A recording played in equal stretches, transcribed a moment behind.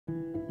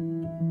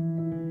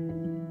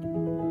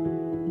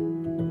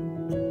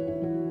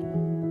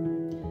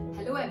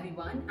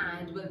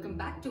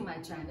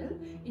channel.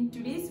 In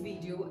today's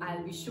video,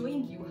 I'll be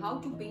showing you how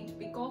to paint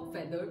peacock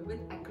feather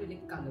with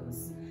acrylic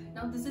colors.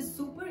 Now this is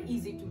super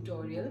easy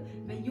tutorial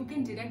where you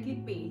can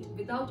directly paint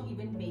without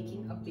even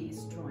making a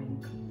base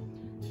drawing.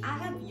 I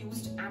have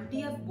used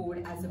MDF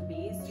board as a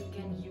base. You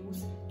can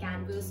use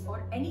canvas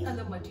or any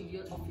other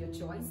material of your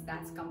choice,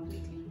 that's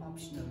completely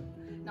optional.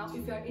 Now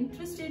if you are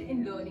interested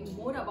in learning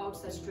more about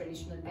such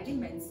traditional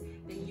elements,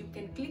 then you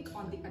can click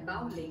on the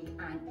above link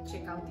and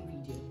check out the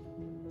video.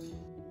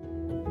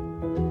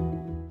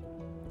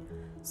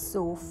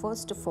 So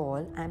first of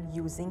all, I'm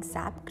using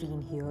sap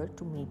green here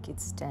to make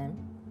its stem.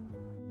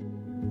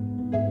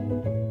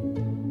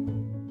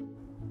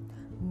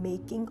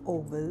 Making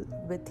oval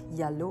with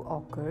yellow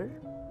ochre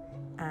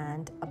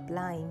and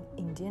applying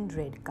Indian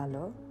red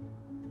color.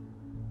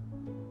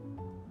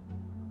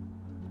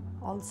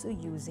 Also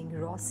using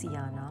raw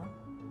sienna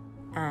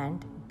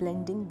and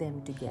blending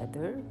them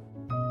together.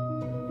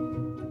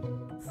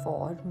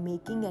 For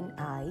making an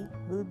eye,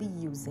 we'll be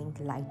using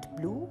light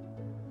blue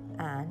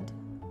and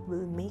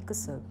we'll make a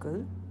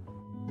circle.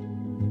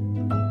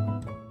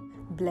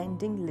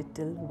 Blending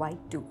little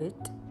white to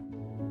it.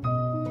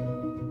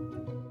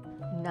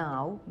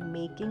 Now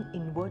making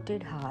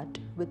inverted heart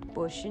with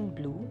Persian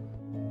blue.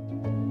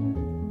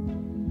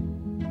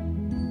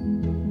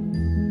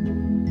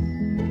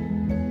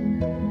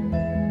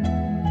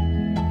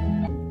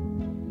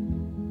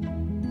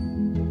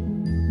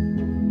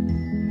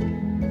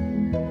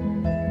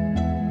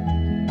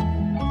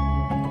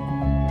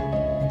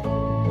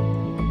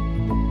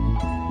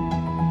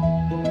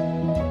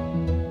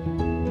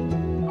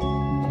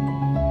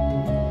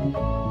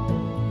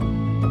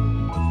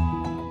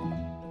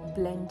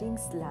 Blending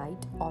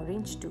slight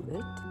orange to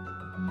it.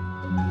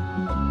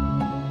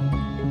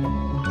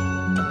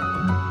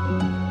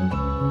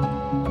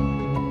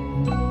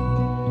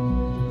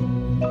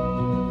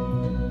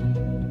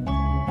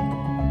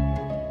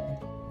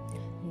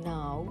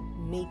 Now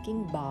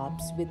making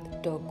barbs with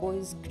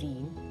turquoise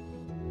green.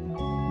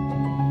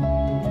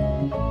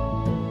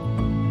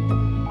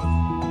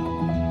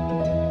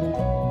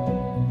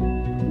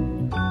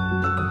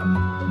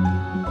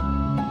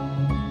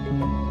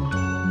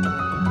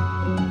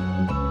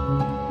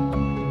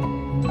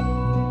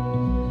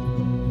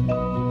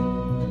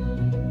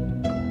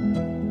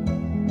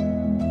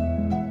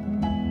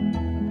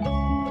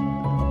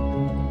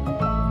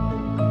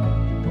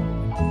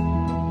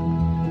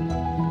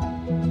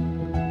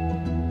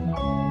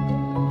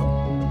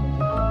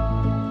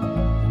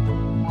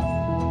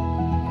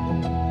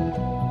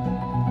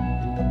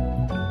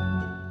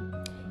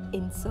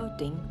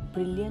 Inserting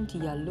brilliant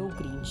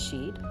yellow-green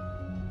shade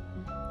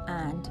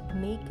and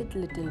make it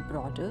little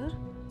broader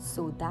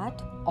so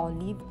that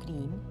olive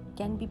green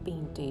can be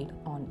painted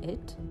on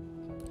it.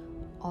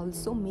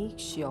 Also make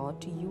sure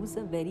to use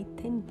a very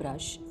thin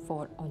brush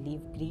for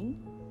olive green.